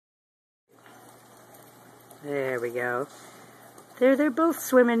There we go. They're both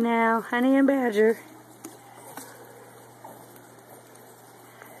swimming now, Honey and Badger.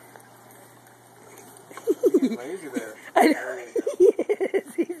 He's lazy there. I know. He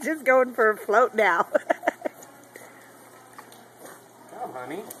is. He's just going for a float now. Come,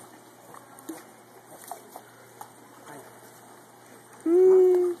 honey.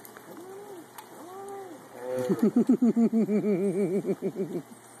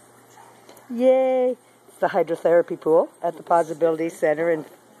 Yay! It's the hydrotherapy pool at the Paws-Abilities Center in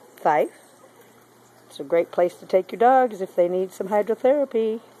Fife. It's a great place to take your dogs if they need some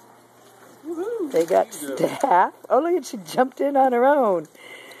hydrotherapy. They got staff. Oh, look at, she jumped in on her own.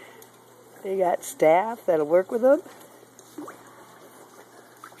 They got staff that'll work with them.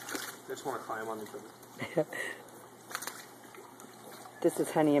 They just want to climb on each other. This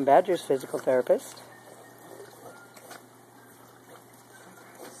is Honey and Badger's physical therapist.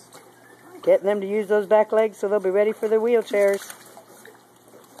 Getting them to use those back legs so they'll be ready for their wheelchairs.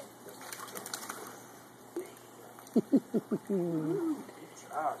 Good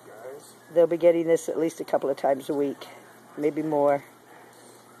job, guys. They'll be getting this at least a couple of times a week, maybe more.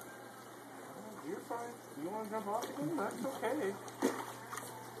 You're fine. You want to jump off again? That's okay.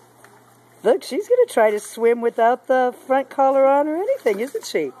 Look, she's going to try to swim without the front collar on or anything, isn't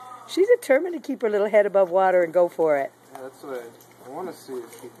she? She's determined to keep her little head above water and go for it. Yeah, that's what I want to see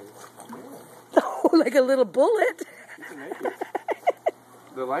if she can. Oh, like a little bullet. She can make it.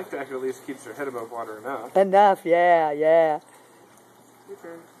 The life jacket at least keeps her head above water enough. Enough, yeah, yeah. Your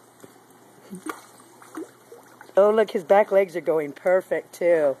turn. Oh, look, his back legs are going perfect,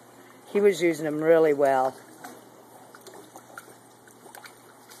 too. He was using them really well.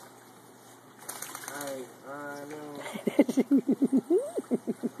 I know.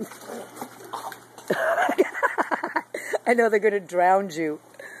 I know they're going to drown you.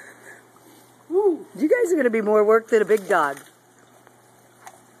 Ooh, you guys are going to be more work than a big dog.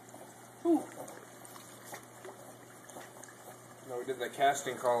 Ooh. No, we did the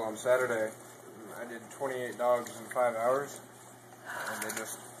casting call on Saturday. I did 28 dogs in 5 hours. And they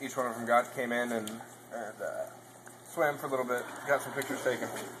just, each one of them came in and swam for a little bit, got some pictures taken.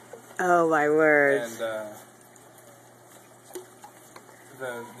 Oh, my word.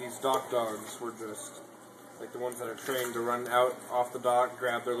 And these dock dogs were just like the ones that are trained to run out off the dock,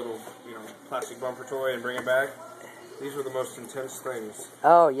 grab their little, plastic bumper toy and bring it back. These were the most intense things.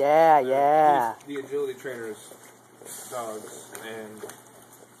 Oh, yeah, yeah. The agility trainers' dogs, and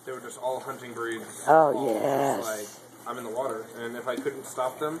they were just all hunting breeds. Oh, yes. Like, I'm in the water, and if I couldn't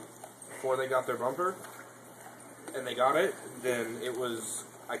stop them before they got their bumper, and they got it, then it was,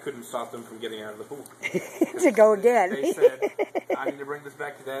 I couldn't stop them from getting out of the pool. To go again. They said, I need to bring this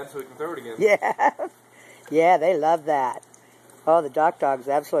back to Dad so we can throw it again. Yeah. Yeah, they love that. Oh, the dock dogs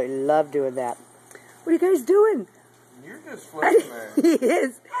absolutely love doing that. What are you guys doing? You're just floating there. He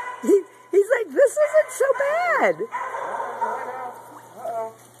is. He's like, this isn't so bad.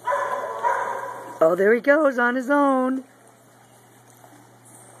 Uh-oh. Oh, there he goes on his own.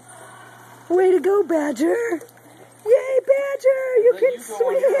 Way to go, Badger. Yay, Badger. You can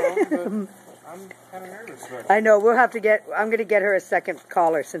swim. I'm kind of nervous. I know. We'll have to I'm going to get her a second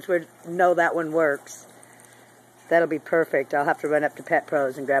collar since we know that one works. That'll be perfect. I'll have to run up to Pet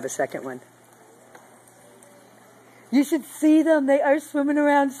Pros and grab a second one. You should see them. They are swimming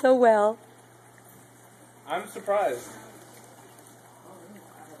around so well. I'm surprised.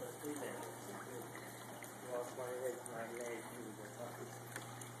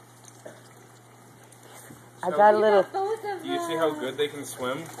 I got a little... Do you see how good they can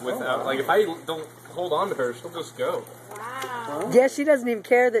swim without... Like, if I don't hold on to her, she'll just go. Wow. Yeah, she doesn't even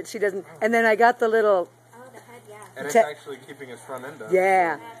care that she doesn't... And then I got the little... Oh, the head, yeah. And it's actually keeping his front end up.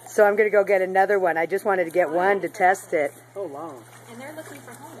 Yeah. So I'm going to go get another one. I just wanted to get one to test it. Oh, wow. And they're looking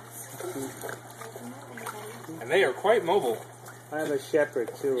for homes. And they are quite mobile. I have a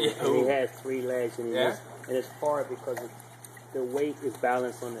shepherd, too, and he has 3 legs, and, and it's hard because the weight is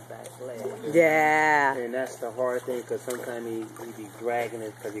balanced on the back leg. Yeah. And that's the hard thing, because sometimes he be dragging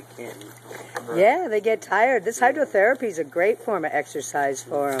it because he can't. Yeah, they get tired. This hydrotherapy is a great form of exercise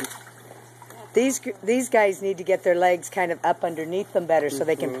for them. These guys need to get their legs kind of up underneath them better so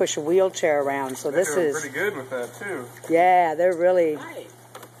they can push a wheelchair around. So this They're is pretty good with that, too. Yeah, they're really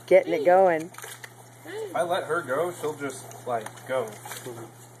getting it going. If I let her go, she'll just, like, go.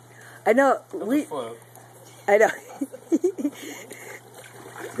 I know. She'll just float. I know.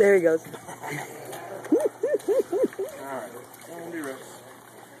 There he goes. Alright, and do rest.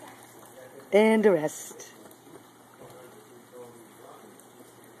 And a rest.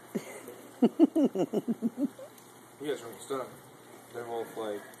 You guys are stuck. They're both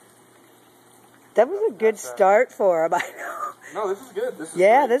like That was a good start for them. I know. No, this is good. This is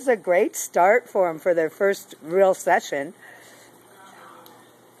Yeah, great. this is a great start for them for their first real session.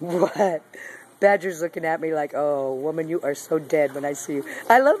 What? Badger's looking at me like, oh, woman, you are so dead when I see you.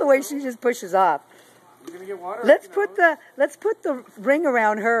 I love the way she just pushes off. You gonna get water? Let's put the ring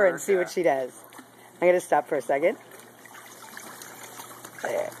around her and see what she does. I'm gonna stop for a second.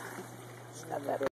 There. Stop that.